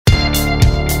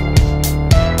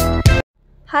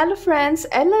Hello friends,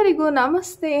 ಎಲ್ಲರಿಗೂ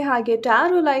ನಮಸ್ತೆ. ಹಾಗೆ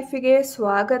ಟ್ಯಾರೋ ಲೈಫಿಗೆ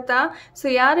ಸ್ವಾಗತ. ಸೊ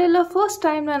ಯಾರೆಲ್ಲ ಫಸ್ಟ್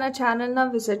ಟೈಮ್ ನನ್ನ ಚಾನಲ್ನ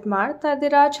ವಿಸಿಟ್ ಮಾಡ್ತಾ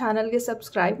ಇದ್ದೀರಾ, ಚಾನಲ್ಗೆ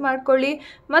ಸಬ್ಸ್ಕ್ರೈಬ್ ಮಾಡ್ಕೊಳ್ಳಿ.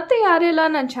 ಮತ್ತು ಯಾರೆಲ್ಲ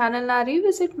ನನ್ನ ಚಾನಲ್ನ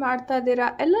ರಿವಿಸಿಟ್ ಮಾಡ್ತಾ ಇದ್ದೀರಾ,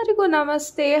 ಎಲ್ಲರಿಗೂ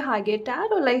ನಮಸ್ತೆ. ಹಾಗೆ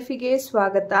ಟ್ಯಾರೋ ಲೈಫಿಗೆ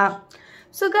ಸ್ವಾಗತ.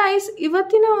 ಸೊ ಗೈಸ್,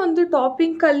 ಇವತ್ತಿನ ಒಂದು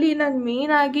ಟಾಪಿಕಲ್ಲಿ ನಾನು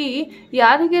ಮೇನಾಗಿ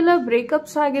ಯಾರಿಗೆಲ್ಲ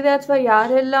ಬ್ರೇಕಪ್ಸ್ ಆಗಿದೆ ಅಥವಾ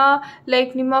ಯಾರೆಲ್ಲ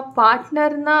ಲೈಕ್ ನಿಮ್ಮ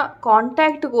ಪಾರ್ಟ್ನರ್ನ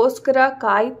ಕಾಂಟ್ಯಾಕ್ಟ್ಗೋಸ್ಕರ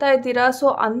ಕಾಯ್ತಾ ಇದ್ದೀರಾ, ಸೊ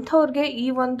ಅಂಥವ್ರಿಗೆ ಈ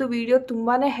ಒಂದು ವಿಡಿಯೋ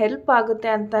ತುಂಬಾ ಹೆಲ್ಪ್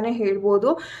ಆಗುತ್ತೆ ಅಂತಲೇ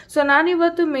ಹೇಳ್ಬೋದು. ಸೊ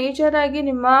ನಾನಿವತ್ತು ಮೇಜರಾಗಿ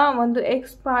ನಿಮ್ಮ ಒಂದು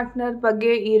ಎಕ್ಸ್ ಪಾರ್ಟ್ನರ್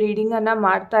ಬಗ್ಗೆ ಈ ರೀಡಿಂಗನ್ನು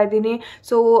ಮಾಡ್ತಾ ಇದ್ದೀನಿ.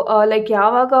 ಸೊ ಲೈಕ್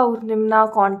ಯಾವಾಗ ಅವ್ರು ನಿಮ್ಮನ್ನ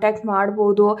ಕಾಂಟ್ಯಾಕ್ಟ್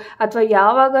ಮಾಡ್ಬೋದು ಅಥವಾ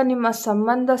ಯಾವಾಗ ನಿಮ್ಮ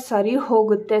ಸಂಬಂಧ ಸರಿ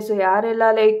ಹೋಗುತ್ತೆ. ಸೊ ಯಾರೆಲ್ಲ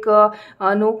ಲೈಕ್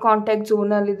ನೋ ಕಾಂಟ್ಯಾಕ್ಟ್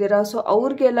ಝೋನಲ್ಲಿದ್ದೀರಾ, ಸೊ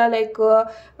ಅವ್ರಿಗೆಲ್ಲ ಲೈಕ್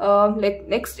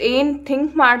ನೆಕ್ಸ್ಟ್ ಏನು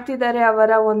ಥಿಂಕ್ ಮಾಡ್ತಿದ್ದಾರೆ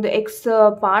ಅವರ ಒಂದು ಎಕ್ಸ್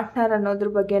ಪಾರ್ಟ್ನರ್ ಅನ್ನೋದ್ರ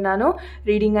ಬಗ್ಗೆ ನಾನು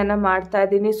ರೀಡಿಂಗನ್ನು ಮಾಡ್ತಾ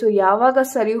ಇದ್ದೀನಿ. ಸೊ ಯಾವಾಗ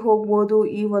ಸರಿ ಹೋಗ್ಬೋದು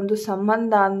ಈ ಒಂದು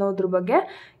ಸಂಬಂಧ ಅನ್ನೋದ್ರ ಬಗ್ಗೆ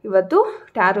ಇವತ್ತು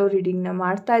ಟ್ಯಾರೋ ರೀಡಿಂಗ್ನ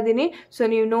ಮಾಡ್ತಾ ಇದ್ದೀನಿ. ಸೊ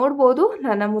ನೀವು ನೋಡ್ಬೋದು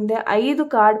ನನ್ನ ಮುಂದೆ 5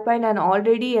 ಕಾರ್ಡ್ ಪೈ ನಾನು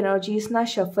ಆಲ್ರೆಡಿ ಎನರ್ಜೀಸ್ನ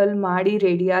ಶಫಲ್ ಮಾಡಿ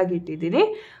ರೆಡಿಯಾಗಿಟ್ಟಿದ್ದೀನಿ.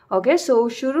 ಓಕೆ, ಸೊ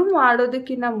ಶುರು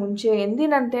ಮಾಡೋದಕ್ಕಿಂತ ಮುಂಚೆ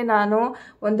ಎಂದಿನಂತೆ ನಾನು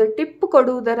ಒಂದು ಟಿಪ್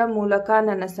ಕೊಡುವುದರ ಮೂಲಕ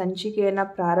ನನ್ನ ಸಂಚಿಕೆಯನ್ನು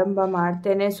ಪ್ರಾರಂಭ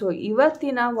ಮಾಡ್ತೇನೆ. ಸೊ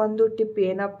ಇವತ್ತಿನ ಒಂದು ಟಿಪ್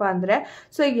ಏನಪ್ಪ ಅಂದರೆ,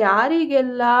 ಸೊ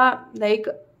ಯಾರಿಗೆಲ್ಲ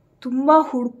ಲೈಕ್ ತುಂಬ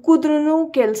ಹುಡುಕಿದ್ರೂ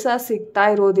ಕೆಲಸ ಸಿಗ್ತಾ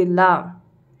ಇರೋದಿಲ್ಲ.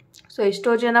 ಸೊ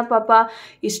ಎಷ್ಟೋ ಜನ ಪಾಪ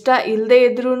ಇಷ್ಟ ಇಲ್ಲದೆ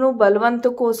ಇದ್ರೂ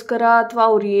ಬಲವಂತಕ್ಕೋಸ್ಕರ ಅಥವಾ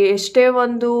ಅವ್ರು ಎಷ್ಟೇ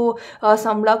ಒಂದು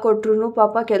ಸಂಬಳ ಕೊಟ್ಟರು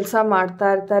ಪಾಪ ಕೆಲಸ ಮಾಡ್ತಾ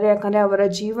ಇರ್ತಾರೆ, ಯಾಕಂದರೆ ಅವರ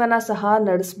ಜೀವನ ಸಹ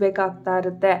ನಡೆಸಬೇಕಾಗ್ತಾ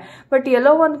ಇರುತ್ತೆ. ಬಟ್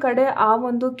ಎಲ್ಲೋ ಒಂದು ಕಡೆ ಆ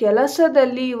ಒಂದು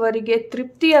ಕೆಲಸದಲ್ಲಿ ಇವರಿಗೆ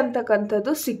ತೃಪ್ತಿ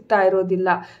ಅಂತಕ್ಕಂಥದ್ದು ಸಿಗ್ತಾ ಇರೋದಿಲ್ಲ.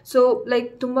 ಸೊ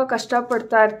ಲೈಕ್ ತುಂಬ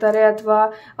ಕಷ್ಟಪಡ್ತಾ ಇರ್ತಾರೆ ಅಥವಾ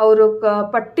ಅವರು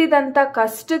ಪಟ್ಟಿದಂಥ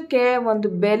ಕಷ್ಟಕ್ಕೆ ಒಂದು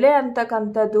ಬೆಲೆ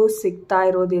ಅಂತಕ್ಕಂಥದ್ದು ಸಿಗ್ತಾ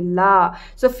ಇರೋದಿಲ್ಲ.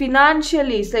 ಸೊ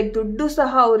ಫಿನಾನ್ಷಿಯಲಿ ಲೈಕ್ ದುಡ್ಡು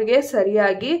ಸಹ ಅವ್ರಿಗೆ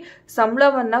ಸರಿಯಾಗಿ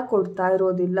ಸಂಬಳವನ್ನು ಕೊಡ್ತಾ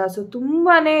ಇರೋದಿಲ್ಲ. ಸೊ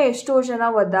ತುಂಬಾ ಎಷ್ಟೋ ಜನ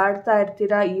ಒದ್ದಾಡ್ತಾ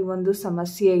ಇರ್ತೀರಾ ಈ ಒಂದು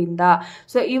ಸಮಸ್ಯೆಯಿಂದ.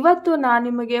 ಸೊ ಇವತ್ತು ನಾನು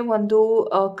ನಿಮಗೆ ಒಂದು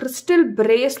ಕ್ರಿಸ್ಟಲ್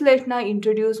ಬ್ರೇಸ್ಲೆಟ್ನ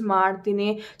ಇಂಟ್ರೊಡ್ಯೂಸ್ ಮಾಡ್ತೀನಿ.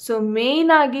 ಸೊ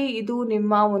ಮೇನ್ ಆಗಿ ಇದು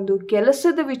ನಿಮ್ಮ ಒಂದು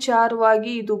ಕೆಲಸದ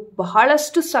ವಿಚಾರವಾಗಿ ಇದು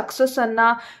ಬಹಳಷ್ಟು ಸಕ್ಸಸ್ಸನ್ನು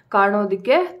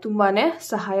ಕಾಣೋದಕ್ಕೆ ತುಂಬಾ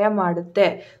ಸಹಾಯ ಮಾಡುತ್ತೆ.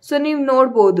 ಸೊ ನೀವು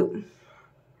ನೋಡ್ಬೋದು,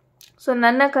 ಸೊ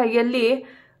ನನ್ನ ಕೈಯಲ್ಲಿ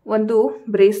ಒಂದು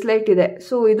ಬ್ರೇಸ್ಲೆಟ್ ಇದೆ.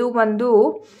 ಸೊ ಇದು ಒಂದು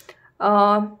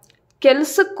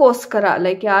ಕೆಲಸಕ್ಕೋಸ್ಕರ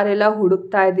ಲೈಕ್ ಯಾರೆಲ್ಲ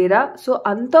ಹುಡುಕ್ತಾ ಇದ್ದೀರಾ, ಸೊ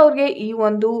ಅಂಥವ್ರಿಗೆ ಈ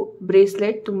ಒಂದು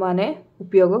ಬ್ರೇಸ್ಲೆಟ್ ತುಂಬಾ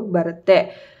ಉಪಯೋಗಕ್ಕೆ ಬರುತ್ತೆ.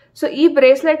 ಸೊ ಈ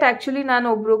ಬ್ರೇಸ್ಲೆಟ್ ಆ್ಯಕ್ಚುಲಿ ನಾನು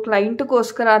ಒಬ್ಬರು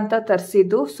ಕ್ಲೈಂಟ್ಗೋಸ್ಕರ ಅಂತ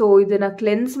ತರಿಸಿದ್ದು. ಸೊ ಇದನ್ನು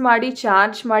ಕ್ಲೆನ್ಸ್ ಮಾಡಿ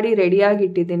ಚಾರ್ಜ್ ಮಾಡಿ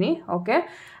ರೆಡಿಯಾಗಿಟ್ಟಿದ್ದೀನಿ. ಓಕೆ,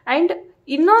 ಆ್ಯಂಡ್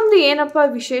ಇನ್ನೊಂದು ಏನಪ್ಪ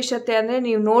ವಿಶೇಷತೆ ಅಂದರೆ,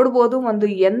 ನೀವು ನೋಡ್ಬೋದು ಒಂದು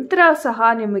ಯಂತ್ರ ಸಹ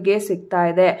ನಿಮಗೆ ಸಿಗ್ತಾ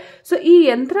ಇದೆ. ಸೊ ಈ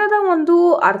ಯಂತ್ರದ ಒಂದು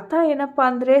ಅರ್ಥ ಏನಪ್ಪ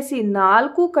ಅಂದರೆ,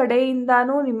 4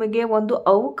 ಕಡೆಯಿಂದಾನು ನಿಮಗೆ ಒಂದು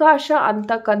ಅವಕಾಶ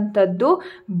ಅಂತಕ್ಕಂಥದ್ದು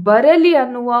ಬರಲಿ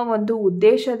ಅನ್ನುವ ಒಂದು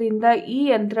ಉದ್ದೇಶದಿಂದ ಈ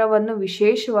ಯಂತ್ರವನ್ನು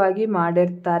ವಿಶೇಷವಾಗಿ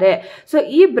ಮಾಡಿರ್ತಾರೆ. ಸೊ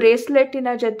ಈ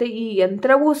ಬ್ರೇಸ್ಲೆಟ್ಟಿನ ಜೊತೆ ಈ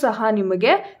ಯಂತ್ರವೂ ಸಹ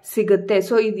ನಿಮಗೆ ಸಿಗುತ್ತೆ.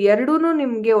 ಸೊ ಇದೆರಡೂ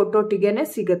ನಿಮಗೆ ಒಟ್ಟೊಟ್ಟಿಗೆ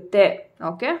ಸಿಗುತ್ತೆ.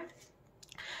 ಓಕೆ,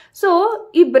 ಸೊ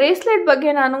ಈ ಬ್ರೇಸ್ಲೆಟ್ ಬಗ್ಗೆ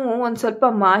ನಾನು ಒಂದು ಸ್ವಲ್ಪ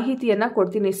ಮಾಹಿತಿಯನ್ನು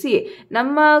ಕೊಡ್ತೀನಿ.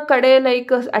 ನಮ್ಮ ಕಡೆ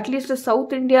ಲೈಕ್ ಅಟ್ಲೀಸ್ಟ್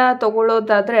ಸೌತ್ ಇಂಡಿಯಾ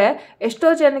ತಗೊಳ್ಳೋದಾದರೆ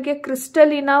ಎಷ್ಟೋ ಜನಕ್ಕೆ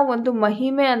ಕ್ರಿಸ್ಟಲಿನ ಒಂದು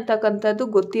ಮಹಿಮೆ ಅಂತಕ್ಕಂಥದ್ದು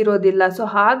ಗೊತ್ತಿರೋದಿಲ್ಲ. ಸೊ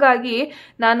ಹಾಗಾಗಿ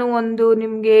ನಾನು ಒಂದು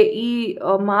ನಿಮಗೆ ಈ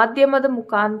ಮಾಧ್ಯಮದ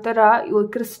ಮುಖಾಂತರ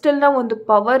ಕ್ರಿಸ್ಟಲ್ನ ಒಂದು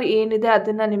ಪವರ್ ಏನಿದೆ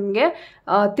ಅದನ್ನು ನಿಮಗೆ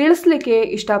ತಿಳಿಸ್ಲಿಕ್ಕೆ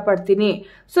ಇಷ್ಟಪಡ್ತೀನಿ.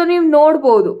 ಸೊ ನೀವು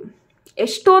ನೋಡ್ಬೋದು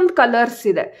ಎಷ್ಟೊಂದು ಕಲರ್ಸ್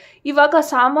ಇದೆ. ಇವಾಗ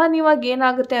ಸಾಮಾನ್ಯವಾಗಿ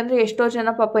ಏನಾಗುತ್ತೆ ಅಂದರೆ, ಎಷ್ಟೋ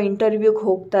ಜನ ಪಾಪ ಇಂಟರ್ವ್ಯೂಗೆ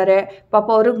ಹೋಗ್ತಾರೆ, ಪಾಪ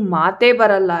ಅವ್ರಿಗೆ ಮಾತೇ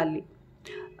ಬರಲ್ಲ, ಅಲ್ಲಿ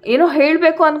ಏನೋ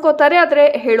ಹೇಳಬೇಕು ಅನ್ಕೋತಾರೆ ಆದರೆ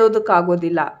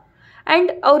ಹೇಳೋದಕ್ಕಾಗೋದಿಲ್ಲ. ಆ್ಯಂಡ್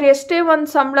ಅವ್ರು ಎಷ್ಟೇ ಒಂದು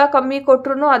ಸಂಬಳ ಕಮ್ಮಿ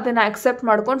ಕೊಟ್ಟರು ಅದನ್ನು ಆಕ್ಸೆಪ್ಟ್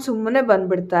ಮಾಡ್ಕೊಂಡು ಸುಮ್ಮನೆ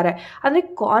ಬಂದುಬಿಡ್ತಾರೆ. ಅಂದರೆ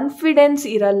ಕಾನ್ಫಿಡೆನ್ಸ್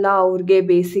ಇರಲ್ಲ ಅವ್ರಿಗೆ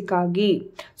ಬೇಸಿಕ್ ಆಗಿ.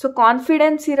 ಸೊ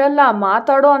ಕಾನ್ಫಿಡೆನ್ಸ್ ಇರಲ್ಲ,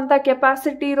 ಮಾತಾಡೋ ಅಂಥ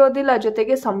ಕೆಪಾಸಿಟಿ ಇರೋದಿಲ್ಲ,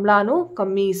 ಜೊತೆಗೆ ಸಂಬಳನೂ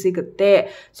ಕಮ್ಮಿ ಸಿಗುತ್ತೆ.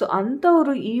 ಸೊ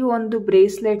ಅಂಥವರು ಈ ಒಂದು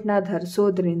ಬ್ರೇಸ್ಲೆಟ್ನ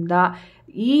ಧರಿಸೋದ್ರಿಂದ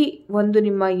ಈ ಒಂದು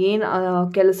ನಿಮ್ಮ ಏನು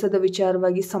ಕೆಲಸದ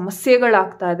ವಿಚಾರವಾಗಿ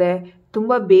ಸಮಸ್ಯೆಗಳಾಗ್ತಾ ಇದೆ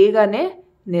ತುಂಬ ಬೇಗನೆ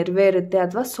ನೆರವೇರುತ್ತೆ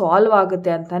ಅಥವಾ ಸಾಲ್ವ್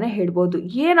ಆಗುತ್ತೆ ಅಂತಲೇ ಹೇಳ್ಬೋದು.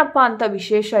 ಏನಪ್ಪ ಅಂತ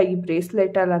ವಿಶೇಷ ಈ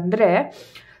ಬ್ರೇಸ್ಲೆಟಲ್ಲಿ ಅಂದರೆ,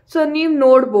 ಸೊ ನೀವು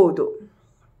ನೋಡ್ಬೋದು,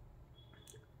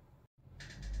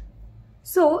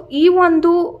 ಸೊ ಈ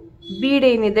ಒಂದು ಬೀಡ್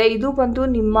ಏನಿದೆ ಇದು ಬಂದು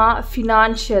ನಿಮ್ಮ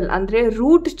ಫಿನಾನ್ಷಿಯಲ್ ಅಂದರೆ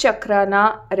ರೂಟ್ ಚಕ್ರನ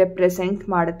ರೆಪ್ರೆಸೆಂಟ್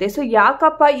ಮಾಡುತ್ತೆ. ಸೊ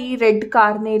ಯಾಕಪ್ಪ ಈ ರೆಡ್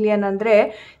ಕಾರ್ನೇಲಿಯನ್ ಅಂದರೆ,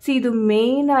 ಇದು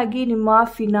ಮೇನ್ ಆಗಿ ನಿಮ್ಮ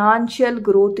ಫಿನಾನ್ಷಿಯಲ್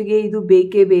ಗ್ರೋತ್ಗೆ ಇದು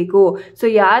ಬೇಕೇ ಬೇಕು. ಸೊ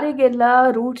ಯಾರಿಗೆಲ್ಲ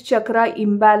ರೂಟ್ ಚಕ್ರ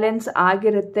ಇಂಬ್ಯಾಲೆನ್ಸ್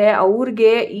ಆಗಿರುತ್ತೆ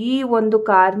ಅವ್ರಿಗೆ ಈ ಒಂದು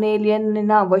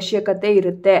ಕಾರ್ನೇಲಿಯನ್ನ ಅವಶ್ಯಕತೆ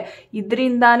ಇರುತ್ತೆ.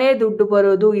 ಇದರಿಂದಾನೇ ದುಡ್ಡು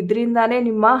ಬರೋದು, ಇದರಿಂದಾನೇ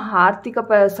ನಿಮ್ಮ ಆರ್ಥಿಕ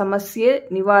ಸಮಸ್ಯೆ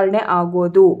ನಿವಾರಣೆ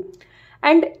ಆಗೋದು.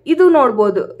 ಆ್ಯಂಡ್ ಇದು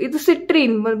ನೋಡ್ಬೋದು, ಇದು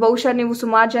ಸಿಟ್ರಿನ್. ಬಹುಶಃ ನೀವು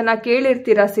ಸುಮಾರು ಜನ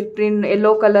ಕೇಳಿರ್ತೀರಾ, ಸಿಟ್ರಿನ್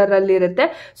ಯೆಲ್ಲೋ ಕಲರಲ್ಲಿ ಇರುತ್ತೆ.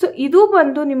 ಸೊ ಇದು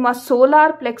ಬಂದು ನಿಮ್ಮ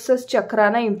ಸೋಲಾರ್ ಪ್ಲೆಕ್ಸಸ್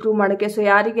ಚಕ್ರನ ಇಂಪ್ರೂವ್ ಮಾಡೋಕ್ಕೆ. ಸೊ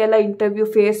ಯಾರಿಗೆಲ್ಲ ಇಂಟರ್ವ್ಯೂ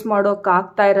ಫೇಸ್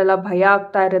ಮಾಡೋಕ್ಕಾಗ್ತಾ ಇರಲ್ಲ, ಭಯ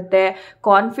ಆಗ್ತಾ ಇರುತ್ತೆ,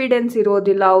 ಕಾನ್ಫಿಡೆನ್ಸ್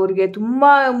ಇರೋದಿಲ್ಲ, ಅವ್ರಿಗೆ ತುಂಬ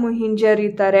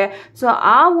ಹಿಂಜರಿತಾರೆ, ಸೊ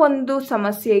ಆ ಒಂದು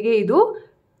ಸಮಸ್ಯೆಗೆ ಇದು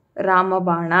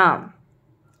ರಾಮಬಾಣ.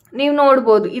 ನೀವು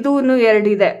ನೋಡ್ಬೋದು, ಇದೂ 2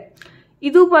 ಇದೆ.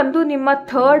 ಇದು ಬಂದು ನಿಮ್ಮ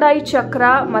ಥರ್ಡ್ ಐ ಚಕ್ರ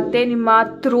ಮತ್ತು ನಿಮ್ಮ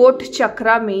ಥ್ರೋಟ್ ಚಕ್ರ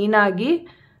ಮೇಯ್ನಾಗಿ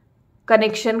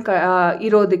ಕನೆಕ್ಷನ್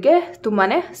ಇರೋದಕ್ಕೆ ತುಂಬಾ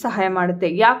ಸಹಾಯ ಮಾಡುತ್ತೆ.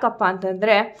 ಯಾಕಪ್ಪ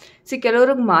ಅಂತಂದರೆ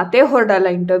ಕೆಲವ್ರಿಗೆ ಮಾತೇ ಹೊರಡಲ್ಲ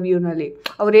ಇಂಟರ್ವ್ಯೂನಲ್ಲಿ.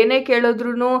 ಅವ್ರೇನೇ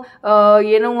ಕೇಳಿದ್ರು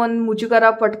ಏನೋ ಒಂದು ಮುಜುಗರ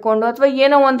ಪಟ್ಕೊಂಡು ಅಥವಾ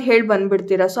ಏನೋ ಒಂದು ಹೇಳಿ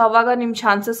ಬಂದುಬಿಡ್ತೀರ. ಸೊ ಆವಾಗ ನಿಮ್ಮ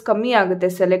ಚಾನ್ಸಸ್ ಕಮ್ಮಿ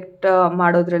ಆಗುತ್ತೆ ಸೆಲೆಕ್ಟ್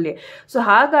ಮಾಡೋದ್ರಲ್ಲಿ. ಸೊ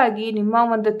ಹಾಗಾಗಿ ನಿಮ್ಮ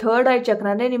ಒಂದು ಥರ್ಡ್ ಐ ಚಕ್ರ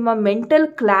ಅಂದರೆ ನಿಮ್ಮ ಮೆಂಟಲ್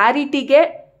ಕ್ಲಾರಿಟಿಗೆ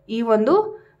ಈ ಒಂದು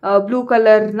ಬ್ಲೂ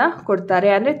ಕಲರ್ನ ಕೊಡ್ತಾರೆ.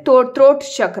 ಅಂದರೆ ಥ್ರೋಟ್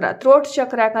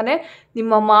ಚಕ್ರ ಯಾಕಂದರೆ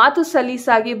ನಿಮ್ಮ ಮಾತು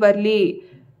ಸಲೀಸಾಗಿ ಬರಲಿ,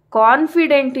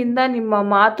 ಕಾನ್ಫಿಡೆಂಟಿಂದ ನಿಮ್ಮ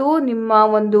ಮಾತು, ನಿಮ್ಮ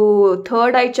ಒಂದು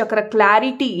ಥರ್ಡ್ ಐ ಚಕ್ರ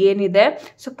ಕ್ಲಾರಿಟಿ ಏನಿದೆ,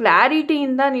 ಸೊ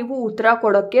ಕ್ಲಾರಿಟಿಯಿಂದ ನೀವು ಉತ್ತರ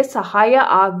ಕೊಡೋಕ್ಕೆ ಸಹಾಯ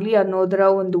ಆಗಲಿ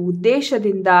ಅನ್ನೋದರ ಒಂದು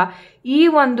ಉದ್ದೇಶದಿಂದ ಈ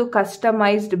ಒಂದು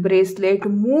ಕಸ್ಟಮೈಸ್ಡ್ ಬ್ರೇಸ್ಲೆಟ್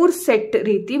 3 ಸೆಟ್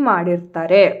ರೀತಿ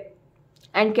ಮಾಡಿರ್ತಾರೆ.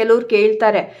 ಆ್ಯಂಡ್ ಕೆಲವ್ರು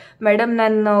ಕೇಳ್ತಾರೆ, ಮೇಡಮ್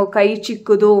ನನ್ನ ಕೈ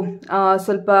ಚಿಕ್ಕದು,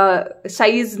 ಸ್ವಲ್ಪ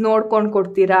ಸೈಜ್ ನೋಡ್ಕೊಂಡು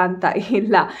ಕೊಡ್ತೀರಾ ಅಂತ.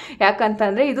 ಇಲ್ಲ,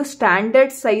 ಯಾಕಂತಂದರೆ ಇದು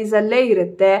ಸ್ಟ್ಯಾಂಡರ್ಡ್ ಸೈಜಲ್ಲೇ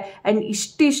ಇರುತ್ತೆ. ಆ್ಯಂಡ್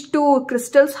ಇಷ್ಟಿಷ್ಟು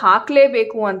ಕ್ರಿಸ್ಟಲ್ಸ್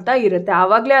ಹಾಕಲೇಬೇಕು ಅಂತ ಇರುತ್ತೆ,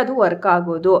 ಆವಾಗಲೇ ಅದು ವರ್ಕ್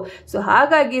ಆಗೋದು. ಸೊ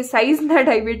ಹಾಗಾಗಿ ಸೈಜ್ನ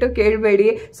ದಯವಿಟ್ಟು ಕೇಳಬೇಡಿ.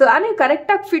 ಸೊ ನಾನೇ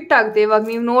ಕರೆಕ್ಟಾಗಿ ಫಿಟ್ ಆಗುತ್ತೆ. ಇವಾಗ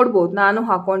ನೀವು ನೋಡ್ಬೋದು, ನಾನು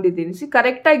ಹಾಕೊಂಡಿದ್ದೀನಿ,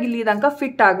 ಕರೆಕ್ಟಾಗಿ ಇಲ್ಲಿ ತನಕ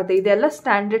ಫಿಟ್ ಆಗುತ್ತೆ. ಇದೆಲ್ಲ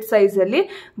ಸ್ಟ್ಯಾಂಡರ್ಡ್ ಸೈಜಲ್ಲಿ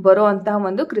ಬರೋ ಅಂತಹ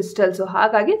ಒಂದು ಕ್ರಿಸ್ಟಲ್ಸು.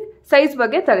 ಹಾಗಾಗಿ ಸೈಜ್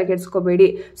ಬಗ್ಗೆ ತಲೆಕೆಡಿಸ್ಕೋಬೇಡಿ.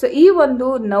 ಸೊ ಈ ಒಂದು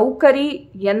ನೌಕರಿ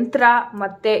ಯಂತ್ರ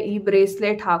ಮತ್ತೆ ಈ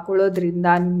ಬ್ರೇಸ್ಲೆಟ್ ಹಾಕೊಳ್ಳೋದ್ರಿಂದ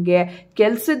ನಿಮಗೆ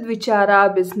ಕೆಲಸದ ವಿಚಾರ,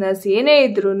 ಬಿಸ್ನೆಸ್ ಏನೇ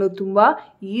ಇದ್ರೂ ತುಂಬ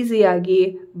ಈಸಿಯಾಗಿ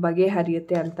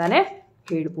ಬಗೆಹರಿಯುತ್ತೆ ಅಂತಾನೆ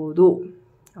ಹೇಳ್ಬೋದು.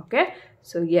 ಓಕೆ,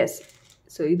 ಸೊ ಎಸ್,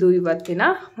 ಸೊ ಇದು ಇವತ್ತಿನ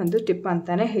ಒಂದು ಟಿಪ್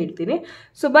ಅಂತಾನೆ ಹೇಳ್ತೀನಿ.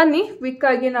 ಸೊ ಬನ್ನಿ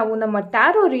ಕ್ವಿಕ್ಕಾಗಿ ನಾವು ನಮ್ಮ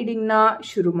ಟ್ಯಾರೋ ರೀಡಿಂಗ್ನ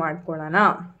ಶುರು ಮಾಡ್ಕೊಳ್ಳೋಣ.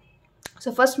 ಸೊ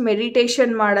ಫಸ್ಟ್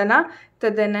ಮೆಡಿಟೇಷನ್ ಮಾಡೋಣ,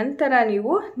 ತದನಂತರ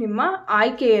ನೀವು ನಿಮ್ಮ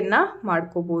ಆಯ್ಕೆಯನ್ನು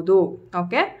ಮಾಡ್ಕೋಬೋದು.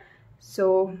 ಓಕೆ, ಸೊ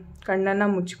ಕಣ್ಣನ್ನು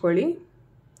ಮುಚ್ಕೊಳ್ಳಿ,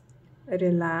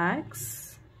 relax,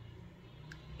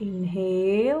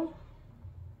 inhale,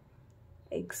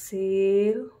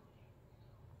 exhale,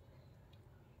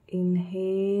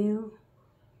 inhale,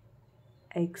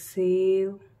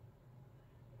 exhale,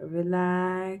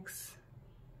 relax.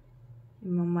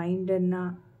 ನಿಮ್ಮ ಮೈಂಡನ್ನು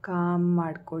ಕಾಮ್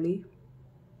ಮಾಡ್ಕೊಳ್ಳಿ.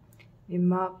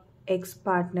 ನಿಮ್ಮ ಎಕ್ಸ್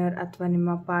ಪಾರ್ಟ್ನರ್ ಅಥವಾ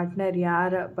ನಿಮ್ಮ ಪಾರ್ಟ್ನರ್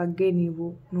ಯಾರ ಬಗ್ಗೆ ನೀವು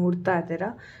ನೋಡ್ತಾ ಇದ್ದೀರಾ,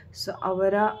 ಸೊ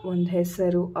ಅವರ ಒಂದು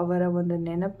ಹೆಸರು, ಅವರ ಒಂದು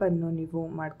ನೆನಪನ್ನು ನೀವು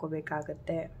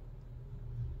ಮಾಡ್ಕೋಬೇಕಾಗತ್ತೆ.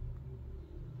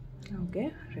 Okay,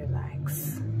 relax.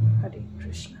 Hare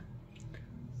Krishna.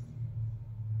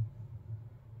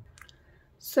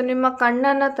 So ನಿಮ್ಮ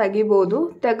ಕಣ್ಣನ್ನು ತೆಗಿಬೋದು.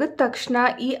 ತೆಗೆದ ತಕ್ಷಣ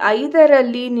ಈ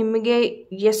 5ರಲ್ಲಿ ನಿಮಗೆ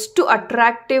ಎಷ್ಟು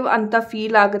ಅಟ್ರಾಕ್ಟಿವ್ ಅಂತ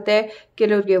ಫೀಲ್ ಆಗುತ್ತೆ.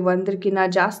 ಕೆಲವ್ರಿಗೆ 1ಕ್ಕಿಂತ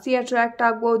ಜಾಸ್ತಿ ಅಟ್ರಾಕ್ಟ್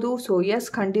ಆಗ್ಬೋದು. ಸೊ ಎಸ್,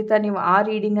 ಖಂಡಿತ ನೀವು ಆ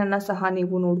ರೀಡಿಂಗನ್ನು ಸಹ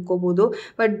ನೀವು ನೋಡ್ಕೋಬೋದು.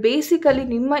 ಬಟ್ ಬೇಸಿಕಲಿ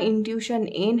ನಿಮ್ಮ ಇಂಟ್ಯೂಷನ್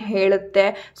ಏನು ಹೇಳುತ್ತೆ,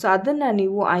 ಸೊ ಅದನ್ನು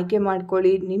ನೀವು ಆಯ್ಕೆ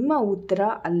ಮಾಡ್ಕೊಳ್ಳಿ. ನಿಮ್ಮ ಉತ್ತರ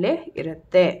ಅಲ್ಲೇ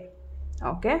ಇರುತ್ತೆ.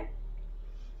 ಓಕೆ,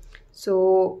 ಸೊ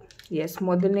ಎಸ್,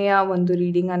 ಮೊದಲನೆಯ ಒಂದು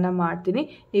ರೀಡಿಂಗನ್ನು ಮಾಡ್ತೀನಿ.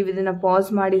 ನೀವು ಇದನ್ನು ಪಾಸ್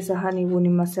ಮಾಡಿ ಸಹ ನೀವು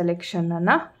ನಿಮ್ಮ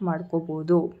ಸೆಲೆಕ್ಷನನ್ನು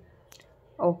ಮಾಡ್ಕೋಬೋದು.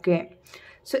 ಓಕೆ,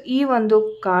 ಸೊ ಈ ಒಂದು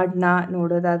ಕಾರ್ಡ್ನ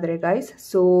ನೋಡೋದಾದರೆ ಗೈಸ್,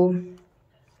 ಸೊ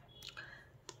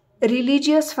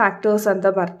ರಿಲಿಜಿಯಸ್ ಫ್ಯಾಕ್ಟರ್ಸ್ ಅಂತ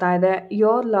ಬರ್ತಾ ಇದೆ.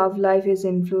 Your love life is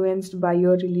influenced by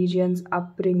your religions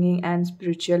upbringing and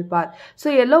spiritual path. So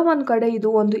ಎಲ್ಲೋ ಒಂದು ಕಡೆ ಇದು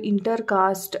ಒಂದು ಇಂಟರ್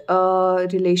ಕಾಸ್ಟ್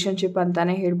ರಿಲೇಷನ್ಶಿಪ್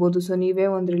ಅಂತಲೇ ಹೇಳ್ಬೋದು. ಸೊ ನೀವೇ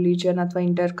ಒಂದು ರಿಲಿಜನ್ ಅಥವಾ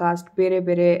ಇಂಟರ್ ಕಾಸ್ಟ್, ಬೇರೆ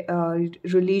ಬೇರೆ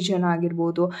ರಿಲಿಜನ್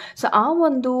ಆಗಿರ್ಬೋದು. ಸೊ ಆ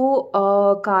ಒಂದು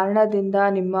ಕಾರಣದಿಂದ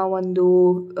ನಿಮ್ಮ ಒಂದು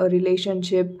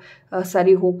ರಿಲೇಷನ್ಶಿಪ್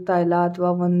ಸರಿ ಹೋಗ್ತಾ ಇಲ್ಲ, ಅಥವಾ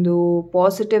ಒಂದು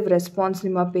ಪಾಸಿಟಿವ್ ರೆಸ್ಪಾನ್ಸ್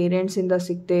ನಿಮ್ಮ ಪೇರೆಂಟ್ಸಿಂದ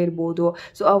ಸಿಗದೆ ಇರ್ಬೋದು.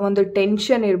 ಸೊ ಆ ಒಂದು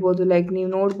ಟೆನ್ಷನ್ ಇರ್ಬೋದು. ಲೈಕ್ ನೀವು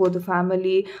ನೋಡ್ಬೋದು,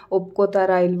 ಫ್ಯಾಮಿಲಿ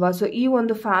ಒಪ್ಕೋತಾರಾ ಇಲ್ವಾ. ಸೊ ಈ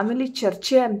ಒಂದು ಫ್ಯಾಮಿಲಿ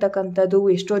ಚರ್ಚೆ ಅಂತಕ್ಕಂಥದ್ದು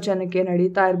ಎಷ್ಟೋ ಜನಕ್ಕೆ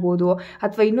ನಡೀತಾ ಇರ್ಬೋದು.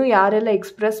 ಅಥವಾ ಇನ್ನೂ ಯಾರೆಲ್ಲ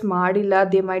ಎಕ್ಸ್ಪ್ರೆಸ್ ಮಾಡಿಲ್ಲ,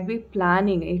 they might be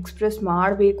planning, express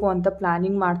ಮಾಡಬೇಕು ಅಂತ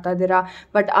ಪ್ಲ್ಯಾನಿಂಗ್ ಮಾಡ್ತಾ ಇದ್ದೀರಾ.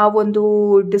 ಬಟ್ ಆ ಒಂದು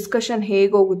ಡಿಸ್ಕಷನ್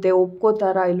ಹೇಗೋಗುತ್ತೆ,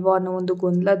 ಒಪ್ಕೋತಾರಾ ಇಲ್ವೋ ಅನ್ನೋ ಒಂದು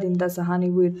ಗೊಂದಲದಿಂದ ಸಹ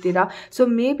ನೀವು ಇರ್ತೀರಾ. ಸೊ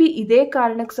ಮೇ ಬಿ ಇದೇ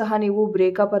ಕಾರಣಕ್ಕೆ ಸಹ ನೀವು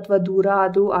ಬ್ರೇಕಪ್ ಅಥವಾ ದೂರ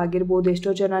ಅದು ಆಗಿರ್ಬೋದು.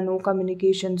 ಎಷ್ಟೋ ಜನ ನೋ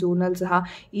ಕಮ್ಯುನಿಕೇಷನ್ ಝೋನಲ್ಲಿ ಸಹ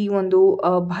ಈ ಒಂದು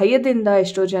ಭಯದಿಂದ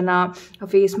ಎಷ್ಟೋ ಜನ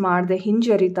ಫೇಸ್ ಮಾಡದೆ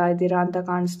ಹಿಂಜರಿತಾ ಇದ್ದೀರಾ ಅಂತ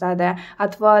ಕಾಣಿಸ್ತಾ ಇದೆ.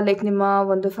 ಅಥವಾ ಲೈಕ್ ನಿಮ್ಮ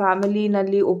ಒಂದು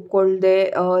ಫ್ಯಾಮಿಲಿನಲ್ಲಿ ಒಪ್ಕೊಳ್ದೆ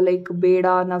ಲೈಕ್ ಬೇಡ,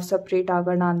 ನಾವು ಸಪ್ರೇಟ್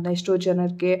ಆಗೋಣ ಅಂತ ಎಷ್ಟೋ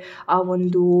ಜನಕ್ಕೆ ಆ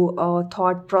ಒಂದು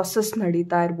ಥಾಟ್ ಪ್ರಾಸೆಸ್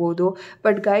ನಡೀತಾ ಇರ್ಬೋದು.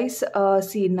 ಬಟ್ ಗೈಸ್,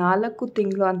 4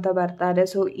 ತಿಂಗಳು ಅಂತ ಬರ್ತಾ ಇದೆ.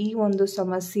 ಸೊ ಈ ಒಂದು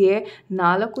ಸಮಸ್ಯೆ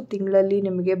 4 ತಿಂಗಳಲ್ಲಿ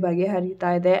ನಿಮಗೆ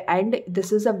ಬಗೆಹರಿತಾ ಇದೆ. And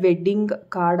this is a wedding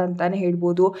card ಅಂತಾನೆ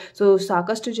ಹೇಳ್ಬೋದು. ಸೊ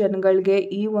ಸಾಕಷ್ಟು ಜನ ಜನಗಳಿಗೆ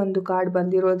ಈ ಒಂದು ಕಾರ್ಡ್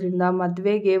ಬಂದಿರೋದ್ರಿಂದ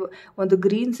ಮದುವೆಗೆ ಒಂದು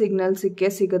ಗ್ರೀನ್ ಸಿಗ್ನಲ್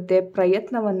ಸಿಗುತ್ತೆ.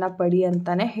 ಪ್ರಯತ್ನವನ್ನು ಪಡಿ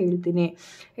ಅಂತಲೇ ಹೇಳ್ತೀನಿ.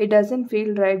 It doesn't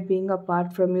feel right being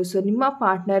apart from you. So ನಿಮ್ಮ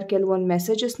ಪಾರ್ಟ್ನರ್ ಕೆಲವೊಂದು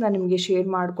ಮೆಸೇಜಸ್ನ ನಿಮಗೆ ಶೇರ್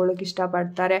ಮಾಡ್ಕೊಳ್ಳೋಕೆ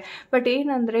ಇಷ್ಟಪಡ್ತಾರೆ. ಬಟ್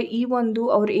ಏನಂದರೆ ಈ ಒಂದು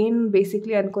ಅವ್ರು ಏನು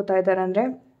ಬೇಸಿಕ್ಲಿ ಅನ್ಕೋತಾ ಇದ್ದಾರೆ ಅಂದರೆ,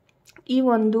 ಈ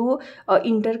ಒಂದು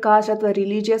ಇಂಟರ್ ಕಾಸ್ಟ್ ಅಥವಾ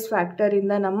ರಿಲಿಜಿಯಸ್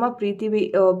ಫ್ಯಾಕ್ಟರಿಂದ ನಮ್ಮ ಪ್ರೀತಿ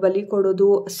ಬಲಿ ಕೊಡೋದು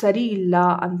ಸರಿ ಇಲ್ಲ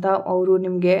ಅಂತ ಅವರು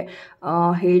ನಿಮಗೆ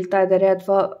ಹೇಳ್ತಾ ಇದ್ದಾರೆ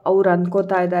ಅಥವಾ ಅವ್ರು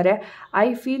ಅಂದ್ಕೋತಾ ಇದ್ದಾರೆ. I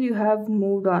feel you have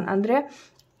moved on. ಅಂದರೆ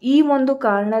ಈ ಒಂದು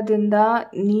ಕಾರಣದಿಂದ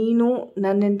ನೀನು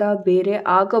ನನ್ನಿಂದ ಬೇರೆ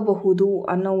ಆಗಬಹುದು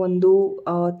ಅನ್ನೋ ಒಂದು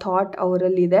ಥಾಟ್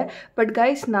ಅವರಲ್ಲಿದೆ. ಬಟ್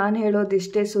ಗೈಸ್, ನಾನು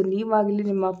ಹೇಳೋದಿಷ್ಟೇ, ಸೊ ನೀವಾಗಲಿ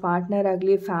ನಿಮ್ಮ ಪಾರ್ಟ್ನರ್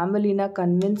ಆಗಲಿ ಫ್ಯಾಮಿಲಿನ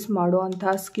ಕನ್ವಿನ್ಸ್ ಮಾಡೋ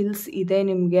ಅಂತಹ ಸ್ಕಿಲ್ಸ್ ಇದೆ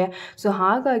ನಿಮಗೆ. ಸೊ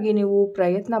ಹಾಗಾಗಿ ನೀವು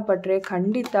ಪ್ರಯತ್ನ ಪಟ್ಟರೆ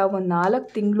ಖಂಡಿತ ಒಂದು 4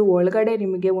 ತಿಂಗಳು ಒಳಗಡೆ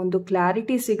ನಿಮಗೆ ಒಂದು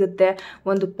ಕ್ಲಾರಿಟಿ ಸಿಗುತ್ತೆ,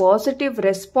 ಒಂದು ಪಾಸಿಟಿವ್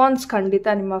ರೆಸ್ಪಾನ್ಸ್ ಖಂಡಿತ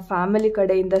ನಿಮ್ಮ ಫ್ಯಾಮಿಲಿ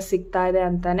ಕಡೆಯಿಂದ ಸಿಗ್ತಾ ಇದೆ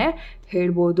ಅಂತಲೇ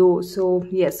ಹೇಳ್ಬೋದು. So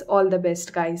S, all the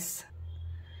best guys.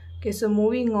 Okay, so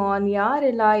moving on.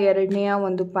 ಯಾರೆಲ್ಲ 2ನೇ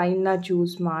ಒಂದು ಪೈಲ್ನ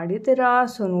ಚೂಸ್ ಮಾಡಿದ್ದೀರಾ?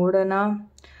 ಸೊ ನೋಡೋಣ.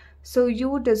 So you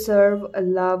deserve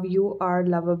love, you are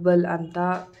lovable ಅಂತ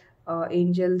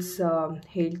ಏಂಜಲ್ಸ್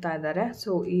ಹೇಳ್ತಾ ಇದ್ದಾರೆ.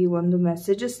 ಸೊ ಈ ಒಂದು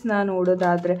ಮೆಸೇಜಸ್ನ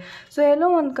ನೋಡೋದಾದರೆ, ಸೊ ಎಲ್ಲೋ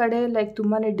ಒಂದು ಕಡೆ ಲೈಕ್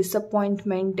ತುಂಬಾ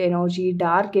ಡಿಸಪಾಯಿಂಟ್ಮೆಂಟ್ ಎನರ್ಜಿ,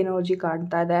 ಡಾರ್ಕ್ ಎನರ್ಜಿ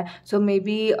ಕಾಣ್ತಾ ಇದೆ. ಸೊ ಮೇ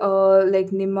ಬಿ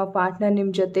ಲೈಕ್ ನಿಮ್ಮ ಪಾರ್ಟ್ನರ್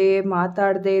ನಿಮ್ಮ ಜೊತೆ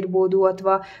ಮಾತಾಡದೇ ಇರ್ಬೋದು,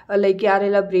 ಅಥವಾ ಲೈಕ್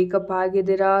ಯಾರೆಲ್ಲ ಬ್ರೇಕಪ್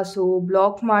ಆಗಿದ್ದೀರಾ ಸೊ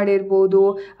ಬ್ಲಾಕ್ ಮಾಡಿರ್ಬೋದು,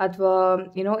 ಅಥವಾ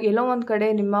ಎಲ್ಲೋ ಒಂದು ಕಡೆ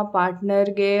ನಿಮ್ಮ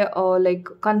ಪಾರ್ಟ್ನರ್ಗೆ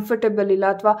ಲೈಕ್ ಕಂಫರ್ಟಬಲ್ ಇಲ್ಲ,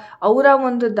 ಅಥವಾ ಅವರ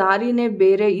ಒಂದು ದಾರಿನೇ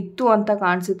ಬೇರೆ ಇತ್ತು ಅಂತ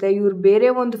ಕಾಣಿಸುತ್ತೆ. ಇವ್ರು ಬೇರೆ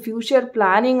ಒಂದು ಫ್ಯೂಚರ್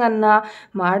ಪ್ಲ್ಯಾನಿಂಗನ್ನು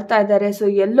ಮಾಡ್ತಾ ಇದ್ದಾರೆ. ಸೊ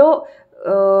ಎಲ್ಲೋ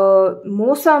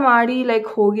ಮೋಸ ಮಾಡಿ ಲೈಕ್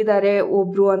ಹೋಗಿದ್ದಾರೆ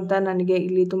ಒಬ್ರು ಅಂತ ನನಗೆ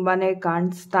ಇಲ್ಲಿ ತುಂಬಾನೇ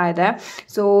ಕಾಣಿಸ್ತಾ ಇದೆ.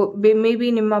 ಸೊ ಮೇ ಬಿ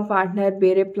ನಿಮ್ಮ ಪಾರ್ಟ್ನರ್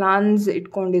ಬೇರೆ ಪ್ಲಾನ್ಸ್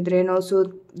ಇಟ್ಕೊಂಡಿದ್ರೇನೋ, ಸೊ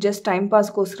ಜಸ್ಟ್ ಟೈಮ್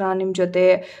ಪಾಸ್ಗೋಸ್ಕರ ನಿಮ್ಮ ಜೊತೆ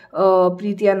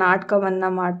ಪ್ರೀತಿಯ ನಾಟಕವನ್ನು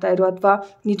ಮಾಡ್ತಾಯಿದ್ರು, ಅಥವಾ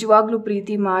ನಿಜವಾಗ್ಲೂ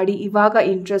ಪ್ರೀತಿ ಮಾಡಿ ಇವಾಗ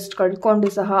ಇಂಟ್ರೆಸ್ಟ್ ಕಳ್ಕೊಂಡು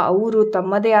ಸಹ ಅವರು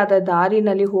ತಮ್ಮದೇ ಆದ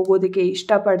ದಾರಿನಲ್ಲಿ ಹೋಗೋದಕ್ಕೆ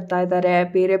ಇಷ್ಟಪಡ್ತಾ ಇದ್ದಾರೆ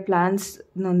ಬೇರೆ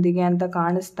ಪ್ಲ್ಯಾನ್ಸ್ನೊಂದಿಗೆ ಅಂತ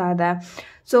ಕಾಣಿಸ್ತಾ ಇದೆ.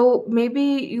 ಸೊ ಮೇ ಬಿ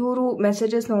ಇವರು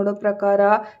ಮೆಸೇಜಸ್ ನೋಡೋ ಪ್ರಕಾರ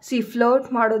ಫ್ಲರ್ಟ್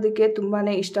ಮಾಡೋದಕ್ಕೆ ತುಂಬಾ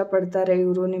ಇಷ್ಟಪಡ್ತಾರೆ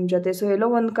ಇವರು ನಿಮ್ಮ ಜೊತೆ. ಸೊ ಎಲ್ಲೋ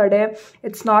ಒಂದು ಕಡೆ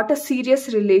it's not a serious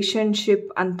relationship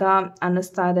ಅಂತ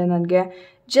ಅನ್ನಿಸ್ತಾ ಇದೆ ನನಗೆ.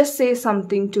 Just say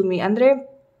something to me. ಅಂದರೆ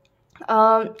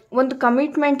ಒಂದು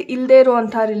ಕಮಿಟ್ಮೆಂಟ್ ಇಲ್ಲದೆ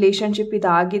ಇರುವಂಥ ರಿಲೇಷನ್ಶಿಪ್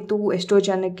ಇದಾಗಿತ್ತು ಎಷ್ಟೋ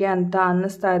ಜನಕ್ಕೆ ಅಂತ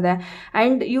ಅನ್ನಿಸ್ತಾ ಇದೆ.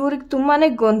 ಆ್ಯಂಡ್ ಇವ್ರಿಗೆ ತುಂಬಾ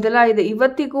ಗೊಂದಲ ಇದೆ.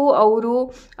 ಇವತ್ತಿಗೂ ಅವರು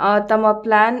ತಮ್ಮ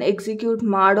ಪ್ಲ್ಯಾನ್ ಎಕ್ಸಿಕ್ಯೂಟ್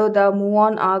ಮಾಡೋದ, ಮೂವ್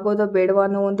ಆನ್ ಆಗೋದ ಬೇಡವಾ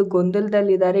ಅನ್ನೋ ಒಂದು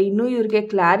ಗೊಂದಲದಲ್ಲಿದ್ದಾರೆ. ಇನ್ನೂ ಇವ್ರಿಗೆ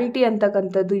ಕ್ಲಾರಿಟಿ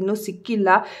ಅಂತಕ್ಕಂಥದ್ದು ಇನ್ನೂ ಸಿಕ್ಕಿಲ್ಲ.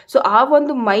 ಸೊ ಆ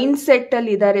ಒಂದು ಮೈಂಡ್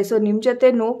ಸೆಟ್ಟಲ್ಲಿ ಇದ್ದಾರೆ. ಸೊ ನಿಮ್ಮ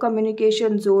ಜೊತೆ ನೋ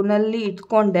ಕಮ್ಯುನಿಕೇಷನ್ ಝೋನಲ್ಲಿ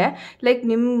ಇಟ್ಕೊಂಡೆ ಲೈಕ್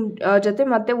ನಿಮ್ಮ ಜೊತೆ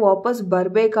ಮತ್ತೆ ವಾಪಸ್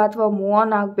ಬರಬೇಕಾ ಅಥವಾ ಮೂವ್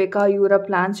ಆನ್ ಆಗಬೇಕಾ ಇವರ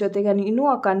ಪ್ಲ್ಯಾನ್ಸ್ ಜೊತೆಗೆ, ಇನ್ನೂ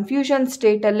ಆ ಕನ್ಫ್ಯೂಷನ್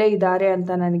ಸ್ಟೇಟಲ್ಲೇ ಇದ್ದಾರೆ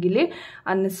ಅಂತ ನನಗಿಲ್ಲಿ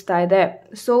ಅನ್ನಿಸ್ತಾ ಇದೆ.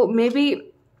 ಸೊ ಮೇ ಬಿ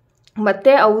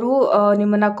ಮತ್ತೆ ಅವರು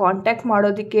ನಿಮ್ಮನ್ನು ಕಾಂಟ್ಯಾಕ್ಟ್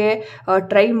ಮಾಡೋದಕ್ಕೆ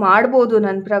ಟ್ರೈ ಮಾಡ್ಬೋದು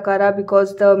ನನ್ನ ಪ್ರಕಾರ,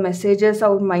 ಬಿಕಾಸ್ ದ ಮೆಸೇಜಸ್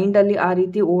ಅವ್ರ ಮೈಂಡಲ್ಲಿ ಆ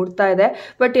ರೀತಿ ಓಡ್ತಾ ಇದೆ.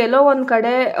 ಬಟ್ ಎಲ್ಲೋ ಒಂದು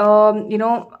ಕಡೆ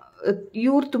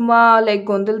ಇವ್ರು ತುಂಬ ಲೈಕ್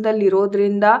ಗೊಂದಲದಲ್ಲಿ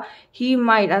ಇರೋದ್ರಿಂದ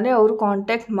ಅಂದರೆ ಅವರು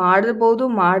ಕಾಂಟ್ಯಾಕ್ಟ್ ಮಾಡ್ಬೋದು,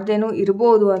 ಮಾಡ್ದೇನೂ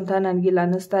ಇರ್ಬೋದು ಅಂತ ನನಗಿಲ್ಲಿ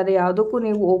ಅನ್ನಿಸ್ತಾ ಇದೆ. ಯಾವುದಕ್ಕೂ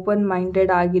ನೀವು ಓಪನ್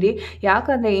ಮೈಂಡೆಡ್ ಆಗಿರಿ.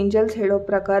 ಯಾಕಂದರೆ ಏಂಜಲ್ಸ್ ಹೇಳೋ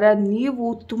ಪ್ರಕಾರ ನೀವು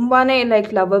ತುಂಬಾ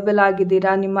ಲೈಕ್ ಲವಬಲ್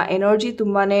ಆಗಿದ್ದೀರಾ. ನಿಮ್ಮ ಎನರ್ಜಿ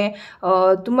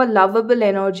ತುಂಬ ಲವಬಲ್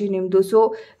ಎನರ್ಜಿ ನಿಮ್ಮದು. ಸೊ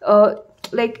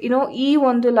ಲೈಕ್ ಈ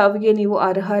ಒಂದು ಲವ್ಗೆ ನೀವು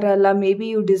ಅರ್ಹರಲ್ಲ. May be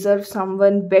you deserve some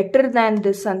one better than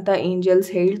this ಅಂತ ಏಂಜಲ್ಸ್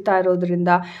ಹೇಳ್ತಾ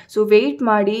ಇರೋದ್ರಿಂದ ಸೊ ವೆಯ್ಟ್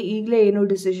ಮಾಡಿ. ಈಗಲೇ ಏನು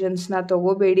ಡಿಸಿಷನ್ಸ್ನ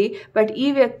ತಗೋಬೇಡಿ. ಬಟ್ ಈ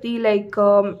ವ್ಯಕ್ತಿ like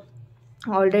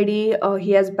already he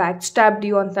has back ಸ್ಟ್ಯಾಬ್ಡ್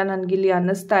you ಅಂತ ನನಗಿಲ್ಲಿ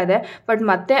ಅನ್ನಿಸ್ತಾ ಇದೆ. ಬಟ್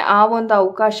ಮತ್ತೆ ಆ ಒಂದು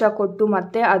ಅವಕಾಶ ಕೊಟ್ಟು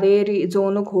ಮತ್ತೆ ಅದೇ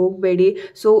ಝೋನಿಗೆ ಹೋಗಬೇಡಿ.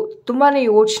 ಸೊ ತುಂಬಾ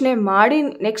ಯೋಚನೆ ಮಾಡಿ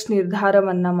ನೆಕ್ಸ್ಟ್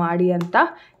ನಿರ್ಧಾರವನ್ನು ಮಾಡಿ ಅಂತ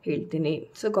ಹೇಳ್ತೀನಿ.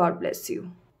 So god bless you.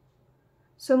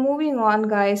 So moving on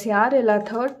guys, ಯಾರೆಲ್ಲ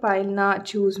 3rd ಪೈಲ್ನ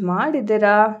ಚೂಸ್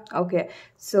ಮಾಡಿದ್ದೀರಾ? ಓಕೆ,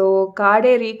 ಸೊ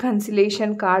ಕಾರ್ಡೇ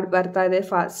ರೀಕನ್ಸಿಲೇಷನ್ ಕಾರ್ಡ್ ಬರ್ತಾ ಇದೆ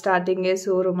ಸ್ಟಾರ್ಟಿಂಗ್ಗೆ.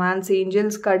 ಸೊ ರೊಮ್ಯಾನ್ಸ್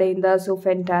ಏಂಜಲ್ಸ್ ಕಡೆಯಿಂದ ಸೊ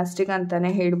ಫ್ಯಾಂಟಾಸ್ಟಿಕ್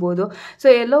ಅಂತಲೇ ಹೇಳ್ಬೋದು. ಸೊ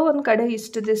ಎಲ್ಲೋ ಒಂದು ಕಡೆ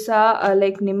ಇಷ್ಟು ದಿವಸ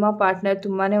ಲೈಕ್ ನಿಮ್ಮ ಪಾರ್ಟ್ನರ್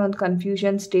ತುಂಬಾ ಒಂದು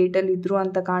ಕನ್ಫ್ಯೂಷನ್ ಸ್ಟೇಟಲ್ಲಿ ಇದ್ರು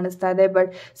ಅಂತ ಕಾಣಿಸ್ತಾ ಇದೆ.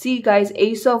 But C guys,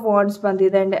 Ace of wands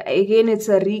ಬಂದಿದೆ and again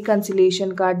it's a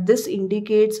reconciliation card. This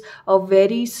indicates a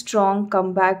very strong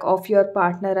come back of your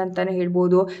partner ಅಂತಲೇ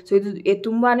ಹೇಳ್ಬೋದು. ಸೊ ಇದು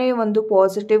ತುಂಬಾ ಒಂದು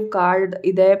ಪಾಸಿಟಿವ್ ಕಾರ್ಡ್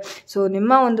ಇದೆ. ಸೊ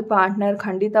ನಿಮ್ಮ ಒಂದು ಪಾರ್ಟ್ನರ್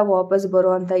ಖಂಡಿತ ವಾಪಸ್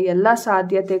ಬರುವಂಥ ಎಲ್ಲ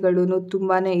ಸಾಧ್ಯತೆಗಳೂ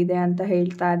ತುಂಬಾ ಇದೆ ಅಂತ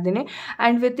ಹೇಳ್ತಾ ಇದ್ದೀನಿ.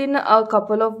 And within a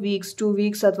couple of weeks, 2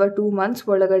 weeks ಅಥವಾ 2 ಮಂತ್ಸ್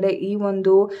ಒಳಗಡೆ ಈ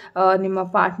ಒಂದು ನಿಮ್ಮ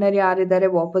ಪಾರ್ಟ್ನರ್ ಯಾರಿದ್ದಾರೆ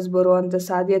ವಾಪಸ್ ಬರುವಂಥ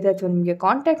ಸಾಧ್ಯತೆ ಅಥವಾ ನಿಮಗೆ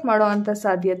ಕಾಂಟ್ಯಾಕ್ಟ್ ಮಾಡುವಂಥ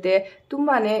ಸಾಧ್ಯತೆ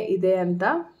ತುಂಬಾ ಇದೆ ಅಂತ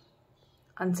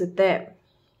ಅನಿಸುತ್ತೆ.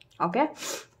 ಓಕೆ,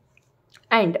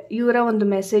 ಆ್ಯಂಡ್ ಇವರ ಒಂದು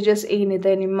ಮೆಸೇಜಸ್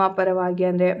ಏನಿದೆ ನಿಮ್ಮ ಪರವಾಗಿ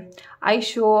ಅಂದರೆ, I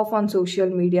show of on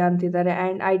social media ಅಂತಿದ್ದಾರೆ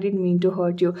and I did mean to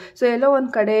hurt you. So ಎಲ್ಲೋ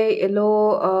ಒಂದು ಕಡೆ ಎಲ್ಲೋ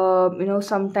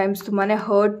ಸಮ್ಟೈಮ್ಸ್ ತುಂಬಾ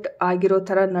ಹರ್ಟ್ ಆಗಿರೋ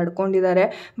ಥರ ನಡ್ಕೊಂಡಿದ್ದಾರೆ.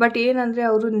 ಬಟ್ ಏನಂದರೆ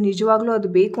ಅವರು ನಿಜವಾಗ್ಲೂ ಅದು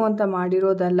ಬೇಕು ಅಂತ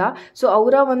ಮಾಡಿರೋದಲ್ಲ. ಸೊ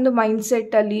ಅವರ ಒಂದು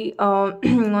ಮೈಂಡ್ಸೆಟ್ಟಲ್ಲಿ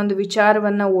ಒಂದು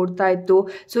ವಿಚಾರವನ್ನು ಓಡ್ತಾ ಇತ್ತು.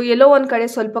 ಸೊ ಎಲ್ಲೋ ಒಂದು ಕಡೆ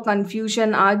ಸ್ವಲ್ಪ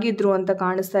ಕನ್ಫ್ಯೂಷನ್ ಆಗಿದ್ರು ಅಂತ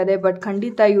ಕಾಣಿಸ್ತಾ ಇದೆ. ಬಟ್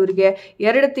ಖಂಡಿತ ಇವ್ರಿಗೆ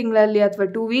 2 ತಿಂಗಳಲ್ಲಿ ಅಥವಾ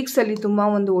 2 ವೀಕ್ಸಲ್ಲಿ ತುಂಬ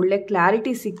ಒಂದು ಒಳ್ಳೆ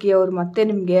ಕ್ಲಾರಿಟಿ ಸಿಕ್ಕಿ ಅವ್ರು ಮತ್ತೆ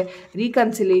ನಿಮಗೆ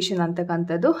ರೀಕನ್ಸಿಲೇಷನ್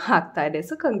ಅಂತಕ್ಕಂಥದ್ದು ಆಗ್ತಾ ಇದೆ.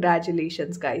 So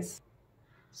congratulations guys.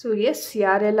 So S,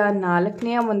 ಯಾರೆಲ್ಲ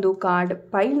 4ನೇ ಒಂದು ಕಾರ್ಡ್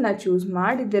ಪೈಲ್ನ ಚೂಸ್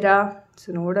ಮಾಡಿದ್ದೀರಾ, ಸೊ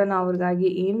ನೋಡೋಣ ಅವ್ರಿಗಾಗಿ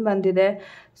ಏನು ಬಂದಿದೆ.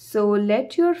 So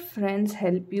let your friends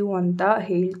help you ಅಂತ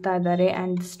ಹೇಳ್ತಾ ಇದ್ದಾರೆ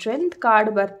ಆ್ಯಂಡ್ ಸ್ಟ್ರೆಂತ್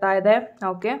ಕಾರ್ಡ್ ಬರ್ತಾ ಇದೆ.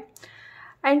 ಓಕೆ,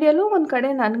 ಆ್ಯಂಡ್ ಎಲ್ಲೋ ಒಂದು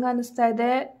ಕಡೆ ನನಗನ್ನಿಸ್ತಾ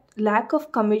ಇದೆ lack of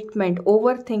commitment,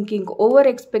 over thinking, over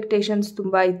expectations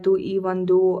ತುಂಬ ಇತ್ತು ಈ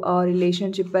ಒಂದು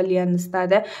ರಿಲೇಷನ್ಶಿಪ್ಪಲ್ಲಿ ಅನ್ನಿಸ್ತಾ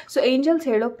ಇದೆ. ಸೊ ಏಂಜಲ್ಸ್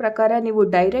ಹೇಳೋ ಪ್ರಕಾರ ನೀವು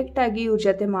ಡೈರೆಕ್ಟಾಗಿ ಇವ್ರ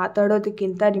ಜೊತೆ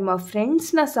ಮಾತಾಡೋದಕ್ಕಿಂತ ನಿಮ್ಮ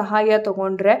ಫ್ರೆಂಡ್ಸ್ನ ಸಹಾಯ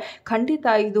ತೊಗೊಂಡ್ರೆ ಖಂಡಿತ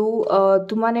ಇದು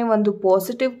ತುಂಬಾ ಒಂದು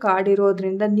ಪಾಸಿಟಿವ್ ಕಾರ್ಡ್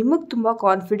ಇರೋದ್ರಿಂದ ನಿಮಗೆ ತುಂಬ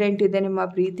ಕಾನ್ಫಿಡೆಂಟ್ ಇದೆ ನಿಮ್ಮ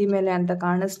ಪ್ರೀತಿ ಮೇಲೆ ಅಂತ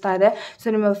ಕಾಣಿಸ್ತಾ ಇದೆ. ಸೊ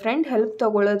ನಿಮ್ಮ ಫ್ರೆಂಡ್ ಹೆಲ್ಪ್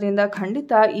ತೊಗೊಳ್ಳೋದ್ರಿಂದ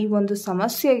ಖಂಡಿತ ಈ ಒಂದು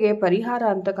ಸಮಸ್ಯೆಗೆ ಪರಿಹಾರ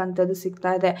ಅಂತಕ್ಕಂಥದ್ದು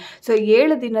ಸಿಗ್ತಾ ಇದೆ. ಸೊ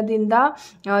 7 ದಿನದಿಂದ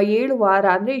 7 ವಾರ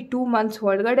ಅಂದರೆ 2 ಮಂತ್ಸ್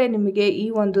ಒಳಗಡೆ ನಿಮಗೆ ಈ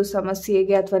ಒಂದು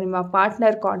ಸಮಸ್ಯೆಗೆ ಅಥವಾ ನಿಮ್ಮ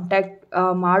ಪಾರ್ಟ್ನರ್ ಕಾಂಟ್ಯಾಕ್ಟ್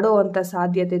ಮಾಡೋ ಅಂಥ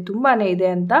ಸಾಧ್ಯತೆ ತುಂಬಾ ಇದೆ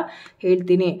ಅಂತ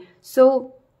ಹೇಳ್ತೀನಿ. ಸೊ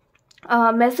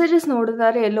ಮೆಸೇಜಸ್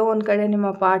ನೋಡಿದರೆ ಎಲ್ಲೋ ಒಂದು ಕಡೆ ನಿಮ್ಮ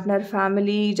ಪಾರ್ಟ್ನರ್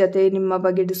ಫ್ಯಾಮಿಲಿ ಜೊತೆ ನಿಮ್ಮ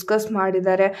ಬಗ್ಗೆ ಡಿಸ್ಕಸ್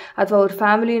ಮಾಡಿದ್ದಾರೆ, ಅಥವಾ ಅವ್ರ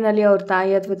ಫ್ಯಾಮಿಲಿನಲ್ಲಿ ಅವ್ರ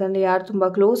ತಾಯಿ ಅಥವಾ ತಂದೆ ಯಾರು ತುಂಬ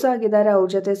ಕ್ಲೋಸ್ ಆಗಿದ್ದಾರೆ ಅವ್ರ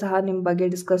ಜೊತೆ ಸಹ ನಿಮ್ಮ ಬಗ್ಗೆ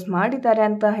ಡಿಸ್ಕಸ್ ಮಾಡಿದ್ದಾರೆ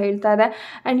ಅಂತ ಹೇಳ್ತಾ ಇದೆ.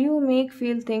 And you make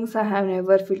feel things I have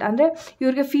never feel, ಅಂದರೆ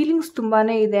ಇವ್ರಿಗೆ ಫೀಲಿಂಗ್ಸ್ ತುಂಬಾ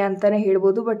ಇದೆ ಅಂತಲೇ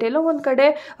ಹೇಳ್ಬೋದು. ಬಟ್ ಎಲ್ಲೋ ಒಂದು ಕಡೆ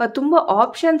ತುಂಬ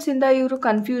ಆಪ್ಷನ್ಸಿಂದ ಇವರು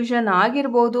ಕನ್ಫ್ಯೂಷನ್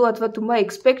ಆಗಿರ್ಬೋದು, ಅಥವಾ ತುಂಬ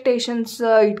ಎಕ್ಸ್ಪೆಕ್ಟೇಷನ್ಸ್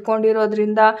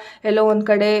ಇಟ್ಕೊಂಡಿರೋದ್ರಿಂದ ಎಲ್ಲೋ ಒಂದು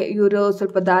ಕಡೆ ಇವರು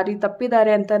ಸ್ವಲ್ಪ ದಾರಿ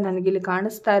ತಪ್ಪಿದ್ದಾರೆ ಅಂತ ನನಗಿಲ್ಲಿ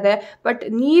ಕಾಣಿಸ್ತಾ ಇದೆ. ಬಟ್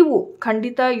ನೀವು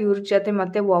ಖಂಡಿತ ಇವ್ರ ಜೊತೆ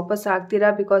ಮತ್ತೆ ವಾಪಸ್ ಆಗ್ತೀರಾ,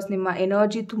 ಬಿಕಾಸ್ ನಿಮ್ಮ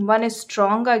ಎನರ್ಜಿ ತುಂಬಾ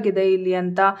ಸ್ಟ್ರಾಂಗ್ ಆಗಿದೆ ಇಲ್ಲಿ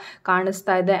ಅಂತ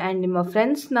ಕಾಣಿಸ್ತಾ ಇದೆ. ಆ್ಯಂಡ್ ನಿಮ್ಮ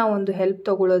ಫ್ರೆಂಡ್ಸ್ನ ಒಂದು ಹೆಲ್ಪ್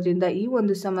ತಗೊಳ್ಳೋದ್ರಿಂದ ಈ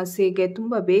ಒಂದು ಸಮಸ್ಯೆಗೆ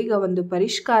ತುಂಬ ಬೇಗ ಒಂದು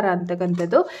ಪರಿಷ್ಕಾರ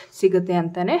ಅಂತಕ್ಕಂಥದ್ದು ಸಿಗುತ್ತೆ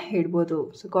ಅಂತಲೇ ಹೇಳ್ಬೋದು.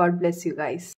 So god bless you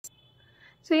guys.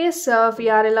 So S,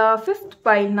 ಯಾರೆಲ್ಲ 5th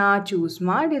ಪೈಲ್ನ ಚೂಸ್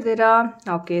ಮಾಡಿದ್ದೀರಾ,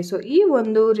 ಓಕೆ, ಸೊ ಈ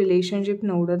ಒಂದು ರಿಲೇಷನ್ಶಿಪ್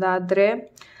ನೋಡೋದಾದರೆ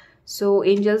ಸೊ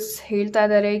ಏಂಜಲ್ಸ್ ಹೇಳ್ತಾ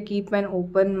ಇದ್ದಾರೆ ಕೀಪ್ ಆ್ಯನ್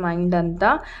ಓಪನ್ ಮೈಂಡ್ ಅಂತ.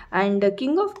 ಆ್ಯಂಡ್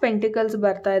ಕಿಂಗ್ ಆಫ್ ಪೆಂಟಿಕಲ್ಸ್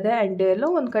ಬರ್ತಾ ಇದೆ. ಆ್ಯಂಡ್ ಎಲ್ಲೋ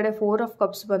ಒಂದು ಕಡೆ 4 ಆಫ್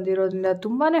ಕಪ್ಸ್ ಬಂದಿರೋದ್ರಿಂದ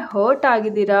ತುಂಬಾ ಹರ್ಟ್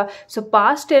ಆಗಿದ್ದೀರಾ. ಸೊ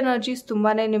ಪಾಸ್ಟ್ ಎನರ್ಜೀಸ್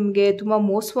ತುಂಬಾ ನಿಮಗೆ ತುಂಬ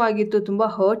ಮೋಸವಾಗಿತ್ತು, ತುಂಬ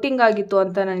ಹರ್ಟಿಂಗ್ ಆಗಿತ್ತು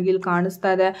ಅಂತ ನನಗಿಲ್ಲಿ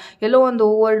ಕಾಣಿಸ್ತಾ ಇದೆ. ಎಲ್ಲೋ ಒಂದು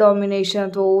ಓವರ್ ಡಾಮಿನೇಷನ್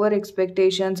ಅಥವಾ ಓವರ್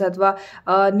ಎಕ್ಸ್ಪೆಕ್ಟೇಷನ್ಸ್ ಅಥವಾ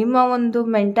ನಿಮ್ಮ ಒಂದು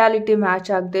ಮೆಂಟ್ಯಾಲಿಟಿ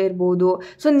ಮ್ಯಾಚ್ ಆಗದೆ ಇರ್ಬೋದು.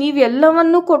 ಸೊ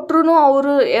ನೀವೆಲ್ಲವನ್ನು ಕೊಟ್ಟರು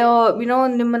ಅವರು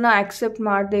ನಿಮ್ಮನ್ನು ಆಕ್ಸೆಪ್ಟ್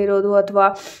ಮಾಡದೇ ಇರೋದು, ಅಥವಾ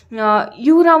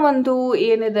ಇವರ ಒಂದು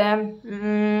ಏನಿದೆ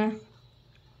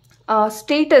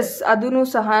ಸ್ಟೇಟಸ್ ಅದೂ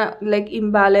ಸಹ ಲೈಕ್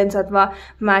ಇಂಬ್ಯಾಲೆನ್ಸ್ ಅಥವಾ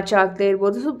ಮ್ಯಾಚ್ ಆಗದೆ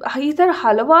ಇರ್ಬೋದು. ಸೊ ಈ ಥರ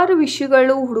ಹಲವಾರು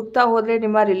ವಿಷಯಗಳು ಹುಡುಕ್ತಾ ಹೋದರೆ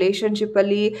ನಿಮ್ಮ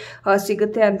ರಿಲೇಷನ್ಶಿಪ್ಪಲ್ಲಿ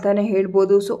ಸಿಗುತ್ತೆ ಅಂತಲೇ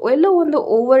ಹೇಳ್ಬೋದು. ಸೊ ಎಲ್ಲೋ ಒಂದು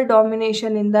ಓವರ್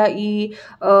ಡಾಮಿನೇಷನಿಂದ ಈ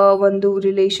ಒಂದು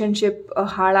ರಿಲೇಷನ್ಶಿಪ್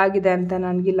ಹಾಳಾಗಿದೆ ಅಂತ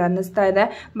ನನಗಿಲ್ಲಿ ಅನ್ನಿಸ್ತಾ ಇದೆ.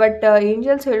 ಬಟ್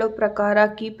ಏಂಜಲ್ಸ್ ಹೇಳೋ ಪ್ರಕಾರ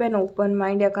ಕೀಪ್ ಆ್ಯನ್ ಓಪನ್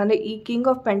ಮೈಂಡ್, ಯಾಕಂದರೆ ಈ ಕಿಂಗ್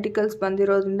ಆಫ್ ಪೆಂಟಿಕಲ್ಸ್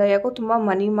ಬಂದಿರೋದ್ರಿಂದ ಯಾಕೋ ತುಂಬ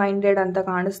ಮನಿ ಮೈಂಡೆಡ್ ಅಂತ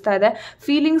ಕಾಣಿಸ್ತಾ ಇದೆ.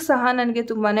 ಫೀಲಿಂಗ್ಸ್ ಸಹ ನನಗೆ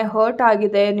ತುಂಬಾ ಹರ್ಟ್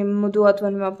ಆಗಿದೆ, ನಿಮ್ಮದು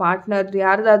ಅಥವಾ ನಿಮ್ಮ ಪಾರ್ಟ್ನರ್ದು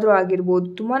ಯಾರ್ದಾದ್ರೂ ಆಗಿರ್ಬೋದು,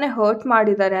 ತುಂಬಾ ಹರ್ಟ್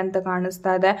ಮಾಡಿದ್ದಾರೆ ಅಂತ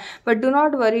ಕಾಣಿಸ್ತಾ ಇದೆ. But do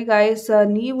not worry guys,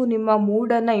 ನೀವು ನಿಮ್ಮ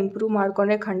ಮೂಡನ್ನು ಇಂಪ್ರೂವ್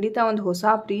ಮಾಡಿಕೊಂಡ್ರೆ ಖಂಡಿತ ಒಂದು ಹೊಸ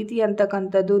ಪ್ರೀತಿ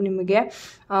ಅಂತಕ್ಕಂಥದ್ದು ನಿಮಗೆ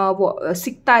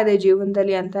ಸಿಗ್ತಾ ಇದೆ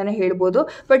ಜೀವನದಲ್ಲಿ ಅಂತಲೇ ಹೇಳ್ಬೋದು.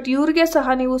 ಬಟ್ ಇವ್ರಿಗೆ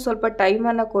ಸಹ ನೀವು ಸ್ವಲ್ಪ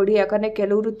ಟೈಮನ್ನು ಕೊಡಿ, ಯಾಕಂದರೆ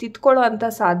ಕೆಲವರು ತಿತ್ಕೊಳ್ಳೋ ಅಂಥ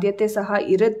ಸಾಧ್ಯತೆ ಸಹ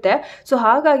ಇರುತ್ತೆ. ಸೊ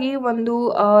ಹಾಗಾಗಿ ಒಂದು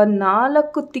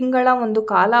 4 ತಿಂಗಳ ಒಂದು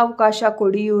ಕಾಲಾವಕಾಶ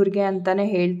ಕೊಡಿ ಇವ್ರಿಗೆ ಅಂತಲೇ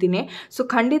ಹೇಳ್ತೀನಿ. ಸೊ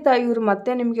ಖಂಡಿತ ಇವರು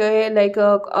ಮತ್ತೆ ನಿಮಗೆ ಲೈಕ್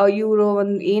ಇವರು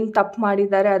ಒಂದು ಏನು ತಪ್ಪು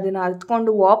ಮಾಡಿದ್ದಾರೆ ಅದನ್ನು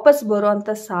ಅರ್ಥಕೊಂಡು ವಾಪಸ್ ಬರೋ ಅಂಥ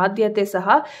ಸಾಧ್ಯತೆ ಸಹ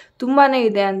ತುಂಬಾ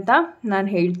ಇದೆ ಅಂತ ನಾನು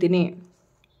ಹೇಳ್ತೀನಿ.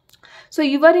 ಸೊ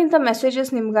ಇವರಿಂದ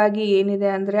ಮೆಸೇಜಸ್ ನಿಮಗಾಗಿ ಏನಿದೆ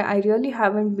ಅಂದರೆ I really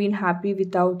haven't been happy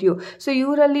without you. So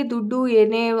ಇವರಲ್ಲಿ ದುಡ್ಡು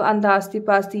ಏನೇ ಒಂದು ಆಸ್ತಿ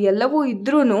ಪಾಸ್ತಿ ಎಲ್ಲವೂ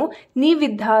ಇದ್ರೂ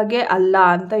ನೀವಿದ್ದ ಹಾಗೆ ಅಲ್ಲ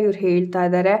ಅಂತ ಇವ್ರು ಹೇಳ್ತಾ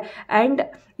ಇದ್ದಾರೆ. ಆ್ಯಂಡ್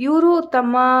ಇವರು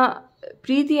ತಮ್ಮ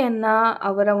ಪ್ರೀತಿಯನ್ನು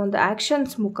ಅವರ ಒಂದು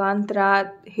ಆ್ಯಕ್ಷನ್ಸ್ ಮುಖಾಂತರ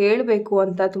ಹೇಳಬೇಕು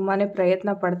ಅಂತ ತುಂಬಾ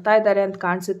ಪ್ರಯತ್ನ ಪಡ್ತಾ ಇದ್ದಾರೆ ಅಂತ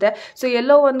ಕಾಣಿಸುತ್ತೆ. ಸೊ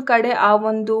ಎಲ್ಲೋ ಒಂದು ಕಡೆ ಆ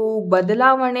ಒಂದು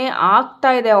ಬದಲಾವಣೆ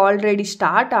ಆಗ್ತಾ ಇದೆ, ಆಲ್ರೆಡಿ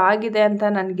ಸ್ಟಾರ್ಟ್ ಆಗಿದೆ ಅಂತ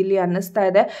ನನಗಿಲ್ಲಿ ಅನ್ನಿಸ್ತಾ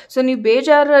ಇದೆ. ಸೊ ನೀವು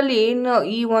ಬೇಜಾರಲ್ಲಿ ಏನು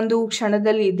ಈ ಒಂದು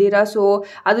ಕ್ಷಣದಲ್ಲಿ ಇದ್ದೀರಾ, ಸೊ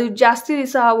ಅದು ಜಾಸ್ತಿ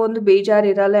ದಿವಸ ಆ ಒಂದು ಬೇಜಾರು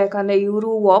ಇರಲ್ಲ, ಯಾಕಂದರೆ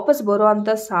ಇವರು ವಾಪಸ್ ಬರೋ ಅಂಥ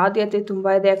ಸಾಧ್ಯತೆ ತುಂಬ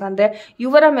ಇದೆ. ಯಾಕಂದರೆ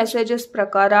ಇವರ ಮೆಸೇಜಸ್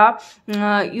ಪ್ರಕಾರ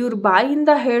ಇವ್ರ ಬಾಯಿಂದ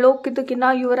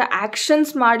ಹೇಳೋಕ್ಕಿದ್ದಕ್ಕಿಂತ ಇವರ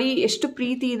ಆ್ಯಕ್ಷನ್ಸ್ ಮಾಡಿ ಎಷ್ಟು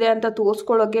ಪ್ರೀತಿ ಇದೆ ಅಂತ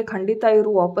ತೋರಿಸ್ಕೊಳ್ಳೋಕ್ಕೆ ಖಂಡಿತ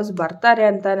ಇವರು ವಾಪಸ್ ಬರ್ತಾರೆ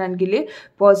ಅಂತ ನನಗಿಲ್ಲಿ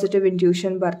ಪಾಸಿಟಿವ್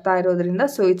ಇಂಟ್ಯೂಷನ್ ಬರ್ತಾ ಇರೋದ್ರಿಂದ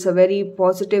so it's a very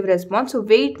positive response. So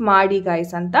weight ಮಾಡಿ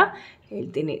ಗೈಸ್ ಅಂತ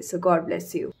ಹೇಳ್ತೀನಿ. So god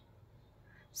bless you.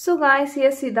 So guys,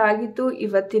 S, ಇದಾಗಿತ್ತು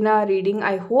ಇವತ್ತಿನ ರೀಡಿಂಗ್.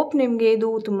 ಐ ಹೋಪ್ ನಿಮಗೆ ಇದು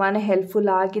ತುಂಬಾ ಹೆಲ್ಪ್ಫುಲ್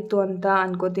ಆಗಿತ್ತು ಅಂತ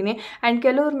ಅನ್ಕೋತೀನಿ. ಆ್ಯಂಡ್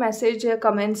ಕೆಲವ್ರು ಮೆಸೇಜ್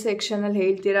ಕಮೆಂಟ್ ಸೆಕ್ಷನಲ್ಲಿ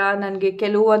ಹೇಳ್ತೀರಾ ನನಗೆ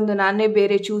ಕೆಲವೊಂದು ನಾನೇ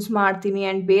ಬೇರೆ ಚೂಸ್ ಮಾಡ್ತೀನಿ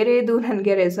ಆ್ಯಂಡ್ ಬೇರೆದು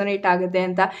ನನಗೆ ರೆಸೊನೇಟ್ ಆಗುತ್ತೆ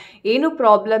ಅಂತ. ಏನೂ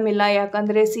ಪ್ರಾಬ್ಲಮ್ ಇಲ್ಲ,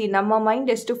 ಯಾಕಂದರೆ ನಮ್ಮ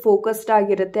ಮೈಂಡ್ ಎಷ್ಟು ಫೋಕಸ್ಡ್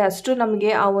ಆಗಿರುತ್ತೆ ಅಷ್ಟು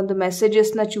ನಮಗೆ ಆ ಒಂದು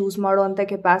ಮೆಸೇಜಸ್ನ ಚೂಸ್ ಮಾಡುವಂಥ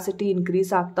ಕೆಪಾಸಿಟಿ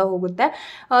ಇನ್ಕ್ರೀಸ್ ಆಗ್ತಾ ಹೋಗುತ್ತೆ.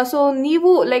 ಸೊ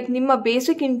ನೀವು ನಿಮ್ಮ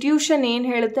ಬೇಸಿಕ್ ಇಂಟ್ಯೂಷನ್ ಏನು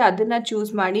ಹೇಳುತ್ತೆ ಅದನ್ನು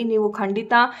ಚೂಸ್ ಮಾಡಿ. ನೀವು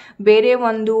ಖಂಡಿತ ಬೇರೆ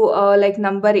ಒಂದು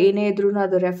ನಂಬರ್ ಏನೇ ಇದ್ರೂ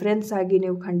ಅದು ರೆಫರೆನ್ಸ್ ಆಗಿ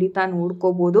ನೀವು ಖಂಡಿತ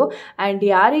ನೋಡ್ಕೋಬೋದು. ಆ್ಯಂಡ್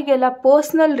ಯಾರಿಗೆಲ್ಲ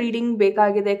ಪರ್ಸ್ನಲ್ ರೀಡಿಂಗ್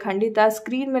ಬೇಕಾಗಿದೆ ಖಂಡಿತ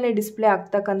ಸ್ಕ್ರೀನ್ ಮೇಲೆ ಡಿಸ್ಪ್ಲೇ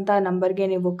ಆಗ್ತಕ್ಕಂಥ ನಂಬರ್ಗೆ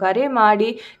ನೀವು ಕರೆ ಮಾಡಿ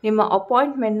ನಿಮ್ಮ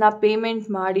ಅಪಾಯಿಂಟ್ಮೆಂಟ್ನ ಪೇಮೆಂಟ್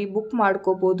ಮಾಡಿ ಬುಕ್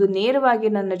ಮಾಡ್ಕೋಬೋದು. ನೇರವಾಗಿ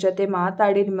ನನ್ನ ಜೊತೆ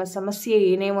ಮಾತಾಡಿ ನಿಮ್ಮ ಸಮಸ್ಯೆ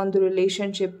ಏನೇ ಒಂದು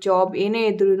ರಿಲೇಷನ್ಶಿಪ್, ಜಾಬ್ ಏನೇ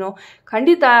ಇದ್ರೂ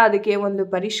ಖಂಡಿತ ಅದಕ್ಕೆ ಒಂದು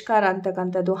ಪರಿಷ್ಕಾರ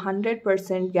ಅಂತಕ್ಕಂಥದ್ದು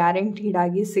 100% ಗ್ಯಾರಂಟೀಡ್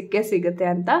ಆಗಿ ಸಿಗುತ್ತೆ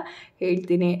ಅಂತ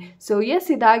ಹೇಳ್ತೀನಿ. ಸೊ ಎಸ್,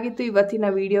 ಇದಾಗಿತ್ತು ಇವತ್ತಿನ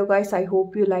video guys. I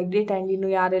hope you like it. And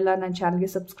ಇನ್ನು ಯಾರೆಲ್ಲ ನನ್ನ ಚಾನಲ್ಗೆ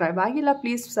ಸಬ್ಸ್ಕ್ರೈಬ್ ಆಗಿಲ್ಲ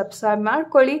ಪ್ಲೀಸ್ ಸಬ್ಸ್ಕ್ರೈಬ್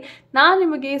ಮಾಡ್ಕೊಳ್ಳಿ. ನಾನು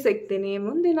ನಿಮಗೆ ಸಿಗ್ತೀನಿ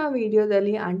ಮುಂದಿನ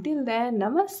ವಿಡಿಯೋದಲ್ಲಿ. ಅಂಟಿಲ್ ದೆನ್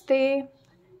ನಮಸ್ತೆ,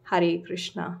 ಹರೇ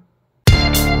ಕೃಷ್ಣ.